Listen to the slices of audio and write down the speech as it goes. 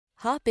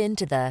Hop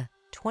into the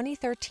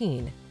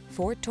 2013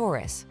 Ford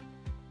Taurus.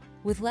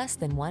 With less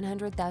than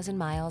 100,000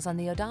 miles on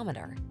the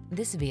odometer,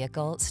 this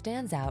vehicle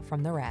stands out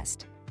from the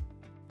rest.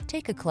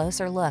 Take a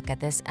closer look at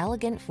this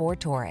elegant Ford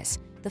Taurus,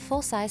 the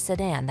full-size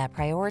sedan that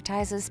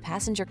prioritizes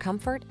passenger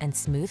comfort and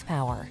smooth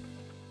power.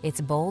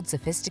 Its bold,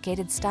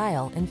 sophisticated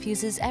style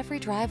infuses every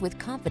drive with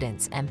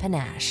confidence and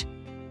panache.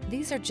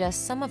 These are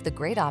just some of the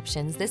great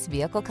options this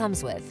vehicle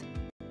comes with: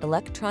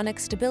 electronic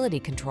stability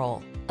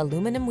control,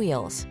 aluminum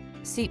wheels,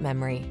 seat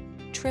memory,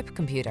 trip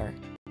computer,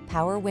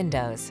 power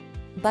windows,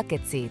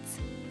 bucket seats,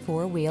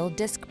 four-wheel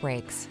disc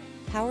brakes,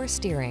 power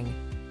steering.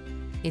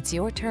 It's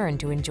your turn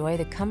to enjoy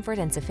the comfort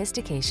and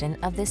sophistication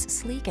of this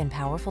sleek and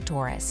powerful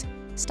Taurus.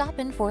 Stop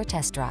in for a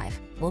test drive.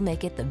 We'll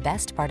make it the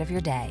best part of your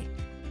day.